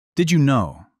Did you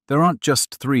know there aren't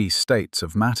just three states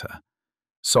of matter?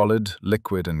 Solid,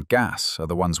 liquid, and gas are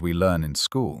the ones we learn in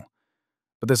school.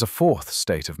 But there's a fourth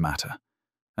state of matter,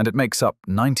 and it makes up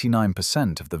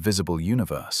 99% of the visible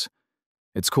universe.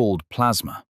 It's called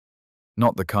plasma.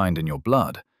 Not the kind in your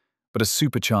blood, but a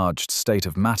supercharged state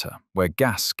of matter where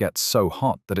gas gets so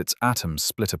hot that its atoms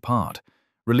split apart,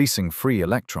 releasing free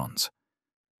electrons.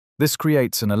 This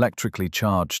creates an electrically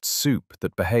charged soup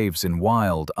that behaves in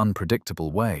wild,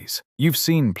 unpredictable ways. You've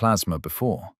seen plasma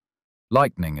before.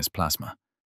 Lightning is plasma.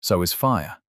 So is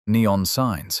fire, neon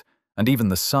signs, and even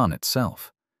the sun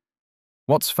itself.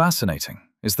 What's fascinating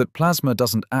is that plasma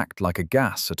doesn't act like a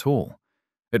gas at all.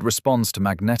 It responds to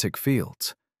magnetic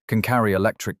fields, can carry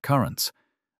electric currents,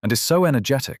 and is so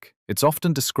energetic, it's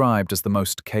often described as the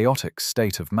most chaotic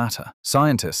state of matter.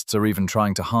 Scientists are even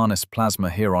trying to harness plasma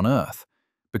here on Earth,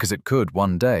 because it could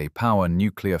one day power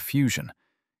nuclear fusion,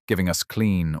 giving us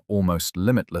clean, almost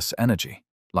limitless energy,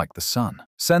 like the sun.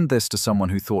 Send this to someone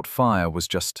who thought fire was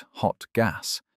just hot gas.